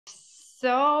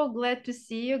so glad to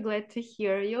see you, glad to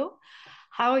hear you.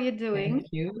 How are you doing? Thank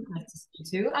you. Nice to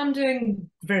see you too. I'm doing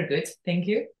very good. Thank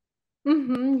you.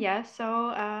 Yeah,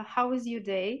 so how was your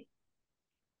day?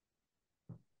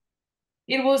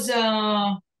 It was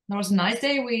uh that was a nice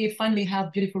day. We finally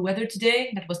had beautiful weather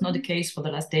today. That was not the case for the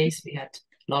last days. We had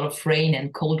a lot of rain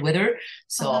and cold weather.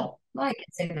 So I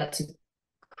can say that's a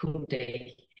cool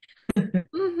day.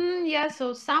 Yeah,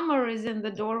 so summer is in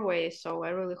the doorway, so I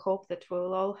really hope that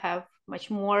we'll all have much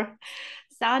more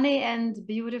sunny and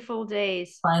beautiful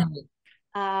days. Finally.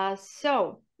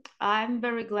 So I'm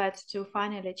very glad to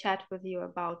finally chat with you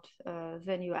about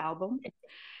the new album.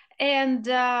 And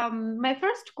my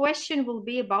first question will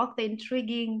be about the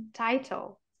intriguing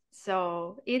title.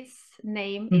 So its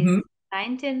name is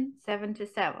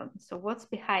 1977. So what's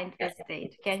behind this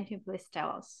date? Can you please tell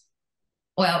us?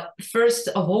 Well, first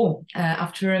of all,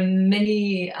 after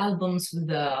many albums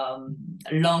with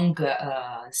long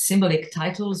symbolic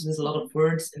titles with a lot of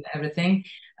words and everything,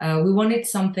 we wanted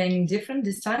something different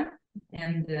this time.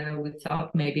 And we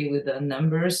thought maybe with the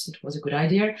numbers, it was a good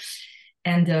idea.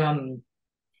 And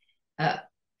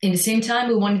in the same time,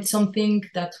 we wanted something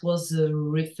that was a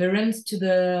reference to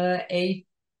the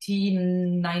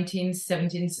 18, 19,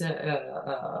 17s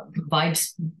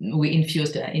vibes we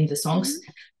infused in the songs.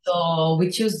 So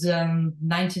we chose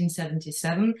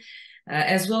 1977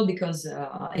 as well because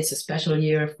it's a special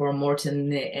year for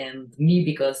Morten and me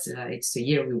because it's the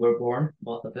year we were born,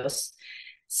 both of us.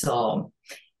 So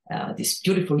this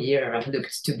beautiful year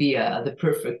looked to be the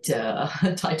perfect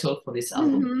title for this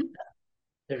album.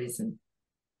 The reason.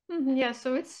 Yeah,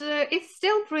 so it's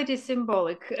still pretty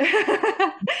symbolic,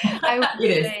 I would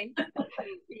say.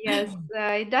 Yes,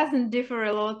 it doesn't differ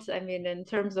a lot, I mean, in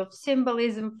terms of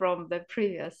symbolism from the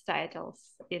previous titles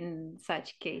in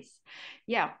such case.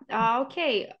 Yeah,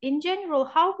 okay. In general,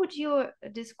 how would you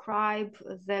describe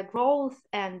the growth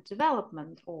and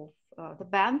development of the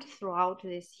band throughout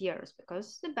these years?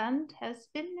 Because the band has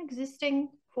been existing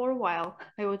for a while,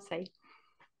 I would say.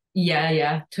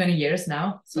 Yeah, 20 years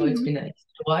now. So it's been a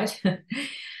while.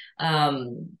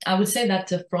 I would say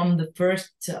that from the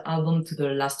first album to the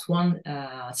last one,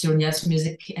 Sirenia's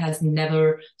music has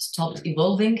never stopped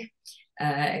evolving,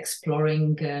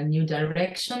 exploring new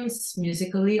directions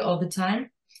musically all the time.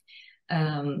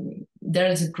 There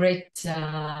is a great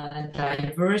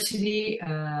diversity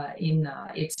in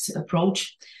its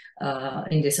approach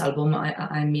in this album.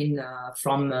 I mean,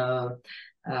 from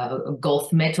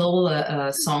goth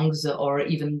metal songs or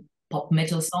even pop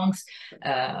metal songs,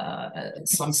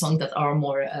 some songs that are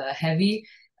more heavy.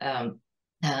 I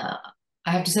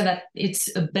have to say that it's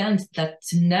a band that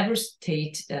never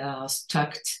stayed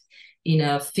stuck in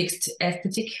a fixed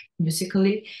aesthetic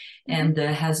musically and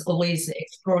has always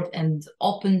explored and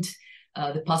opened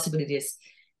the possibilities,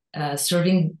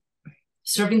 serving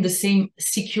the same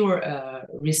secure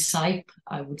recipe,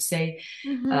 I would say,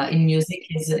 in music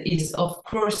is of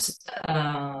course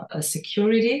a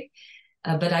security,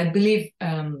 but I believe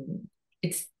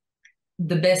it's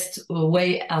the best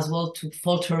way as well to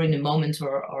falter in a moment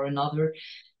or another.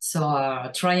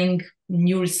 So trying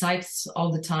new recipes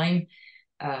all the time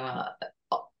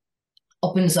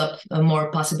opens up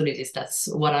more possibilities. That's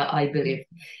what I believe.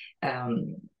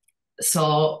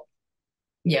 So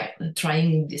yeah,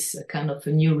 trying this kind of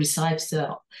new recipes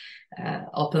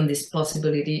open this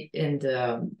possibility, and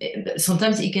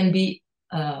sometimes it can be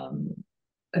a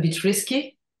bit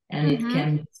risky, and it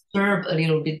can disturb a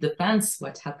little bit the fans,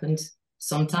 what happened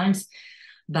sometimes.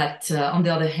 But on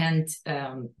the other hand,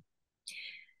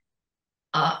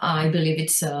 I believe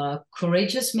it's a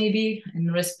courageous, maybe,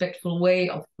 and respectful way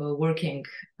of working.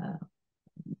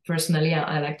 Personally,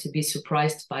 I like to be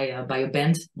surprised by a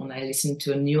band when I listen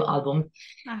to a new album,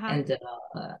 and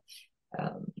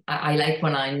I like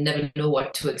when I never know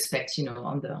what to expect,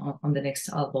 on the next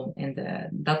album, and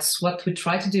that's what we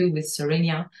try to do with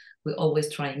Sirenia. We're always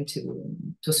trying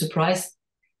to surprise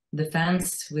the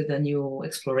fans with the new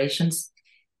explorations,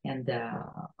 and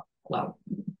well,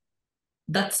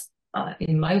 that's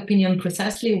in my opinion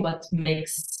precisely what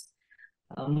makes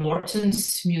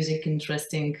Morten's music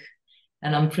interesting.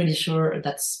 And I'm pretty sure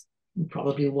that's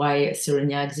probably why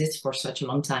Sirenia exists for such a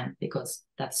long time, because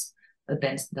that's a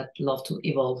band that love to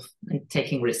evolve and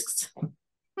taking risks.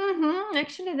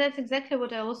 Actually, that's exactly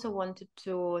what I also wanted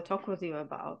to talk with you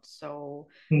about. So,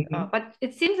 but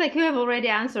it seems like you have already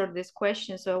answered this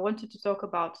question. So I wanted to talk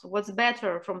about what's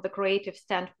better from the creative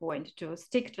standpoint, to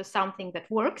stick to something that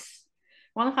works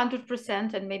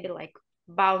 100% and maybe like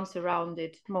bounce around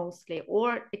it mostly,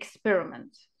 or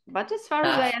experiment. But as far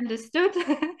as I understood,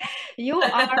 you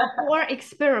are for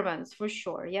experiments for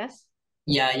sure, yes?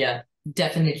 Yeah,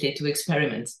 definitely to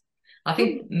experiment. I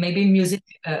think maybe music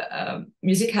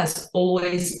has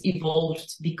always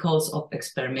evolved because of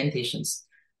experimentations.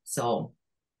 So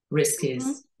risk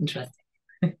is interesting.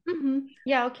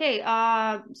 Yeah, okay.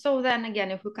 So then again,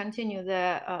 if we continue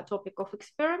the topic of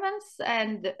experiments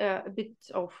and a bit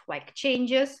of like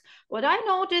changes, what I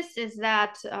noticed is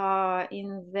that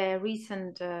in the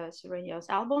recent Sirenia's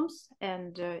albums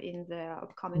and in the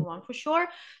upcoming one for sure,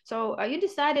 so you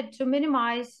decided to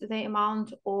minimize the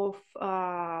amount of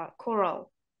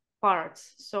choral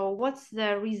parts. So what's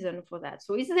the reason for that?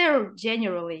 So is there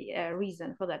generally a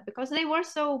reason for that? Because they were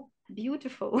so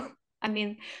beautiful. I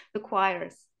mean, the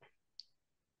choirs.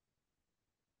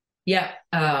 Yeah,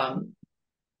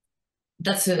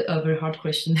 that's a very hard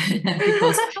question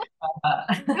because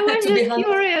I was just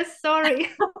curious. Sorry.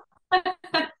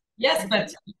 Yes,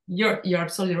 but you're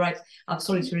absolutely right.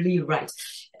 Absolutely right.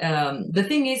 The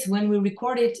thing is, when we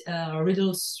recorded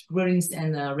Riddles, Rings,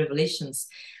 and Revelations,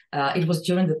 it was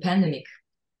during the pandemic.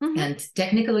 And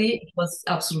technically, it was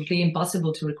absolutely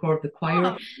impossible to record the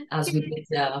choir as we did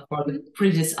for the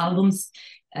previous albums.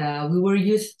 We were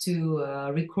used to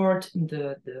record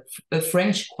the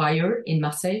French choir in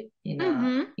Marseille. In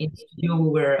the studio, we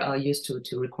were used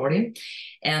to recording.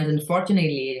 And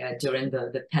unfortunately, during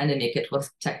the pandemic, it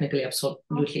was technically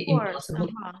absolutely impossible.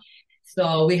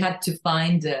 So we had to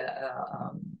find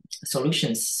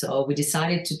solutions. So we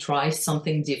decided to try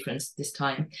something different this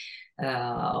time.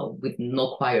 With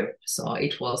no choir. So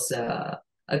it was a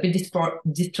bit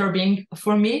disturbing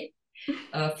for me.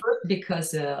 First,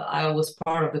 because I was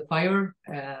part of the choir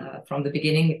from the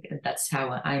beginning. That's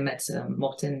how I met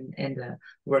Morten and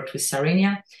worked with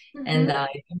Sirenia. And I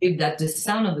believe that the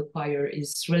sound of the choir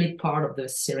is really part of the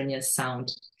Sirenia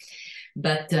sound.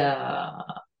 But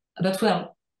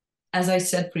well, as I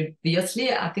said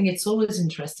previously, I think it's always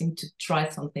interesting to try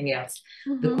something else.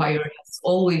 The choir has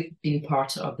always been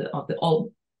part of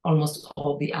almost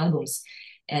all the albums,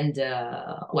 and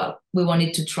well, we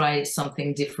wanted to try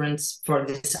something different for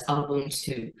this album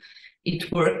too. It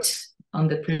worked on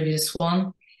the previous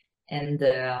one, and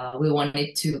we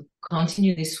wanted to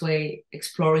continue this way,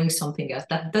 exploring something else.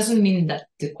 That doesn't mean that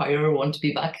the choir won't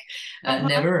be back.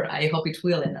 Never. I hope it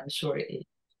will, and I'm sure it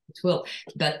will.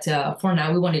 But for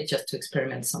now, we wanted just to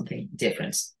experiment something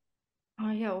different.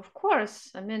 Oh, yeah, of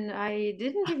course. I mean, I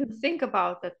didn't even think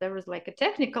about that there was like a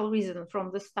technical reason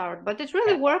from the start, but it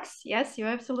really works. Yes, you're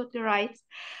absolutely right.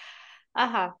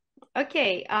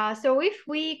 Okay, so if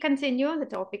we continue the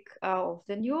topic of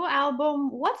the new album,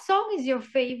 what song is your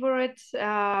favorite?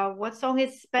 What song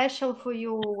is special for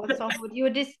you? What song would you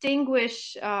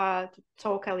distinguish to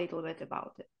talk a little bit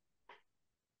about it?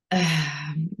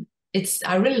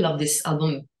 I really love this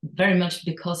album very much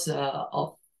because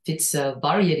of its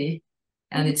variety,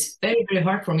 and it's very, very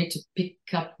hard for me to pick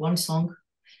up one song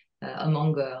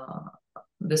among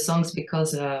the songs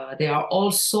because they are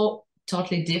all so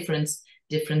totally different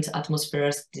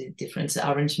atmospheres, different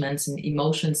arrangements and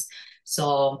emotions.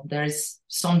 So there's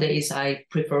some days I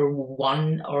prefer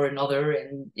one or another,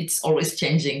 and it's always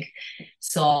changing.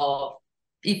 So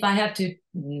if I have to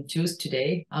choose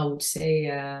today, I would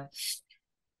say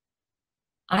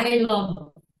I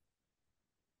love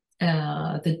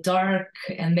the dark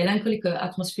and melancholic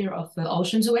atmosphere of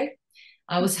Oceans Away.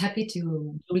 I was happy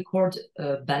to record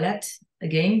a ballad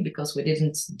again because we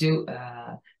didn't do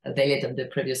a ballad on the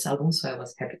previous album, so I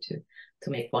was happy to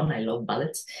make one. I love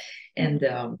ballads, and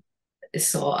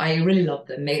so I really love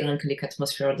the melancholic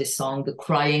atmosphere of this song, the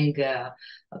crying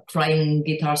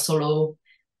guitar solo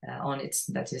on it.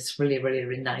 That is really, really,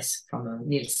 really nice from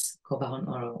Niels Kovaron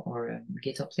or a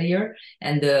guitar player,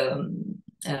 and the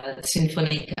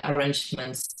symphonic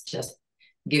arrangements just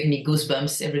give me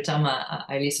goosebumps every time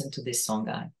I listen to this song.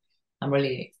 I'm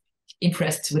really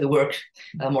impressed with the work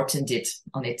Morten did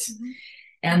on it.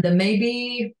 And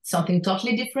maybe something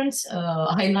totally different.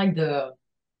 I like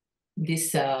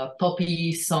this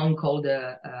poppy song called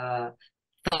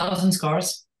Thousand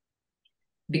Scars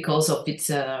because of its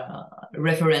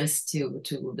reference to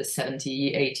the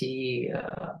 70, 80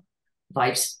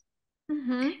 vibes.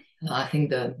 I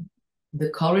think the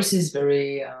chorus is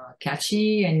very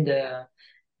catchy and a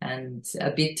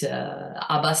bit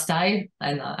ABBA style,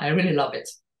 and I really love it.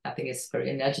 I think it's a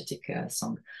very energetic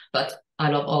song, but I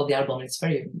love all the album. It's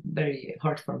very, very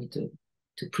hard for me to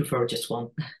prefer just one.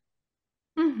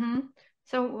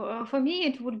 So for me,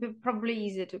 it would be probably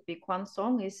easy to pick one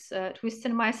song. Is Twist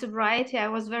in My Sobriety. I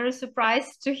was very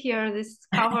surprised to hear this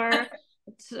cover.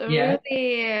 It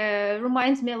really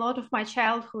reminds me a lot of my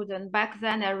childhood, and back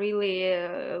then I really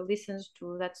listened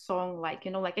to that song like,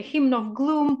 you know, like a hymn of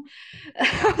gloom,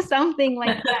 something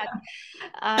like that.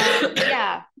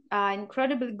 Yeah,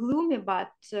 incredibly gloomy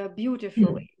but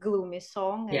beautifully gloomy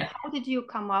song. And Yeah. how did you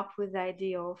come up with the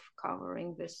idea of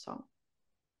covering this song?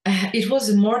 It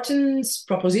was Morten's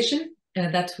proposition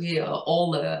that we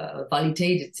all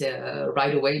validated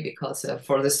right away, because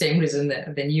for the same reason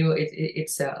than you,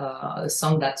 it's a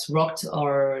song that's rocked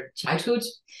our childhood.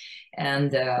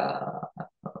 And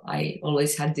I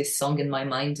always had this song in my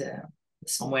mind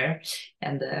somewhere.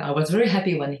 And I was very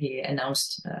happy when he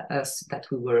announced us that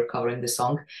we were covering the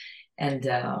song. And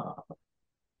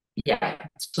yeah,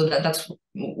 so that's,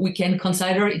 we can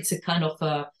consider it's a kind of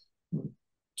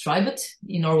tribute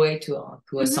in Norway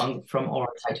to a song from our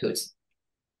childhood.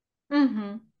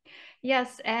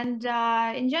 Yes, and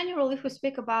in general, if we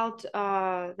speak about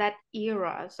that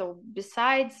era, so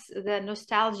besides the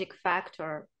nostalgic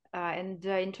factor and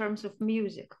in terms of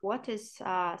music, what is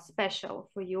special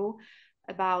for you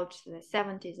about the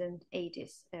 70s and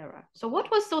 80s era? So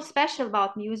what was so special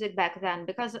about music back then?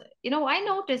 Because, I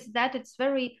noticed that it's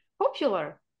very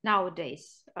popular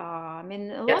nowadays. I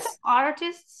mean, a lot of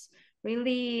artists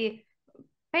really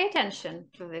pay attention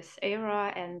to this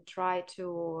era and try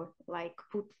to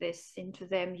put this into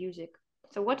their music.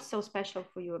 So what's so special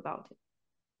for you about it?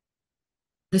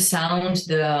 The sound,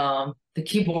 the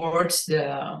keyboards,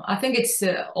 I think it's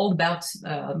all about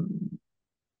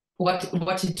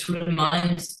what it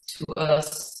reminds to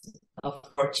us of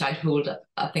our childhood.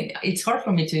 I think it's hard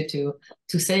for me to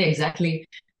say exactly.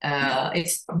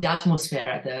 It's the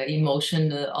atmosphere, the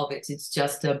emotion of it. It's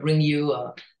just bring you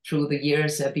through the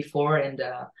years before, and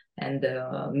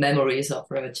memories of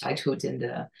childhood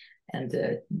and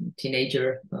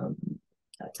teenager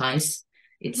times.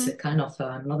 It's a kind of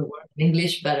another word in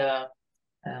English, but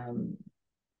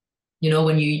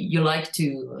when you like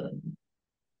to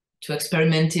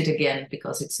experiment it again,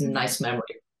 because it's a nice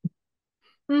memory.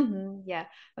 Yeah.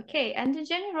 Okay. And in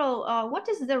general, what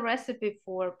is the recipe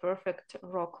for a perfect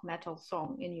rock metal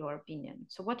song, in your opinion?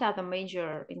 So what are the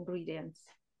major ingredients?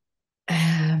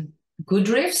 Good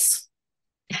riffs,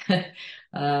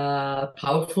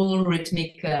 powerful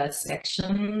rhythmic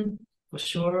section, for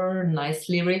sure, nice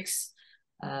lyrics,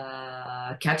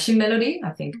 catchy melody.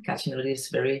 I think catchy melody is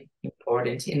very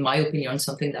important, in my opinion,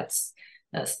 something that's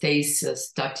stays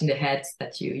stuck in the head,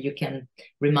 that you can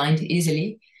remind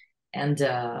easily. And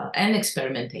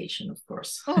experimentation, of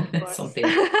course. Something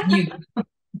new.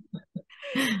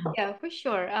 Yeah, for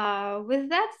sure. With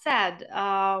that said,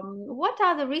 what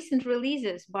are the recent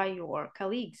releases by your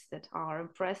colleagues that are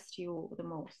impressed you the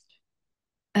most?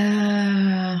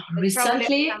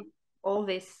 Recently, all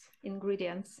these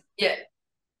ingredients. Yeah,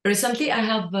 recently I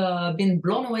have been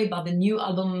blown away by the new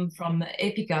album from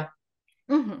Epica.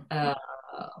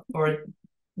 For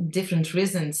different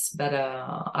reasons, but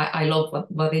I love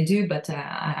what they do, but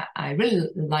I really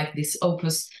like this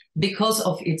opus because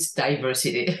of its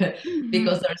diversity.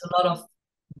 Because there's a lot of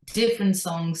different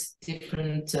songs,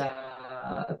 different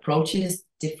approaches,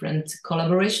 different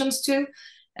collaborations too.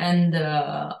 And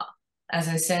as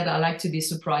I said, I like to be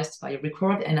surprised by a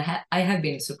record, and I have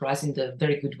been surprised in a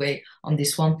very good way on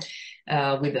this one,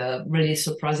 with really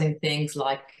surprising things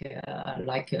like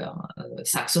a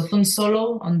saxophone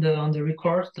solo on the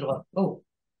record. Oh,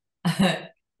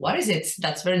 what is it?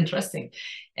 That's very interesting.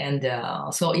 And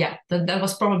so yeah, that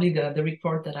was probably the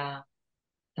record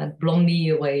that blown me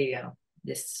away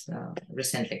this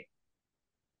recently.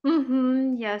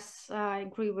 Yes, I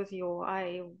agree with you.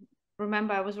 I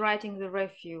remember I was writing the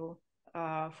review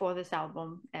for this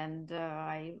album, and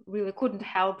I really couldn't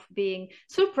help being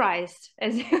surprised,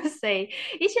 as you say.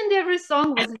 Each and every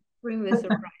song was extremely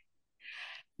surprising.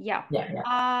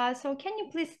 Yeah. So can you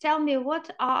please tell me, what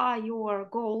are your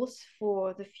goals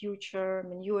for the future? I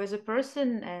mean, you as a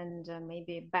person, and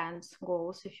maybe band's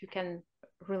goals, if you can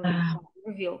really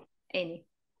reveal any.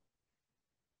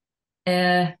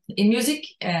 In music,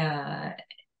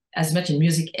 as much in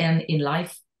music and in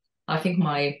life, I think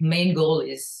my main goal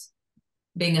is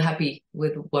being happy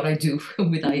with what I do,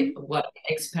 with what I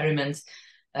experiment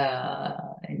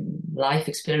in life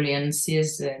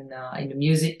experiences, and in the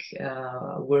music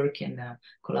work and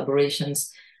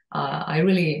collaborations. I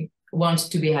really want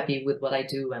to be happy with what I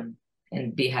do,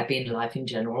 and be happy in life in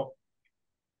general.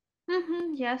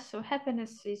 Yes, so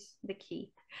happiness is the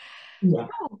key. Yeah.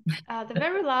 So, the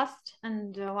very last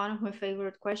and one of my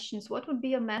favorite questions, what would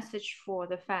be a message for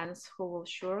the fans who will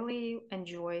surely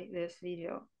enjoy this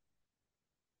video?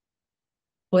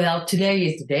 Well, today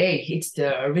is the day. It's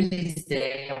the release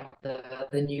day of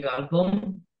the new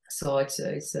album. So it's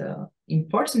a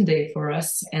important day for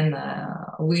us, and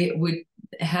we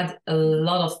had a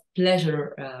lot of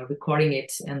pleasure recording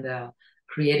it and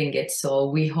creating it. So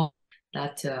we hope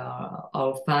that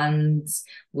our fans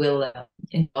will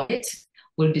enjoy it,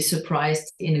 will be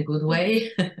surprised in a good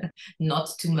way, not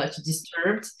too much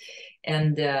disturbed,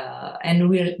 and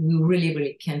we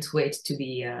really can't wait to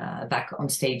be back on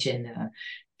stage and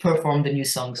perform the new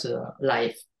songs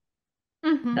live.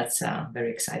 That's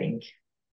very exciting.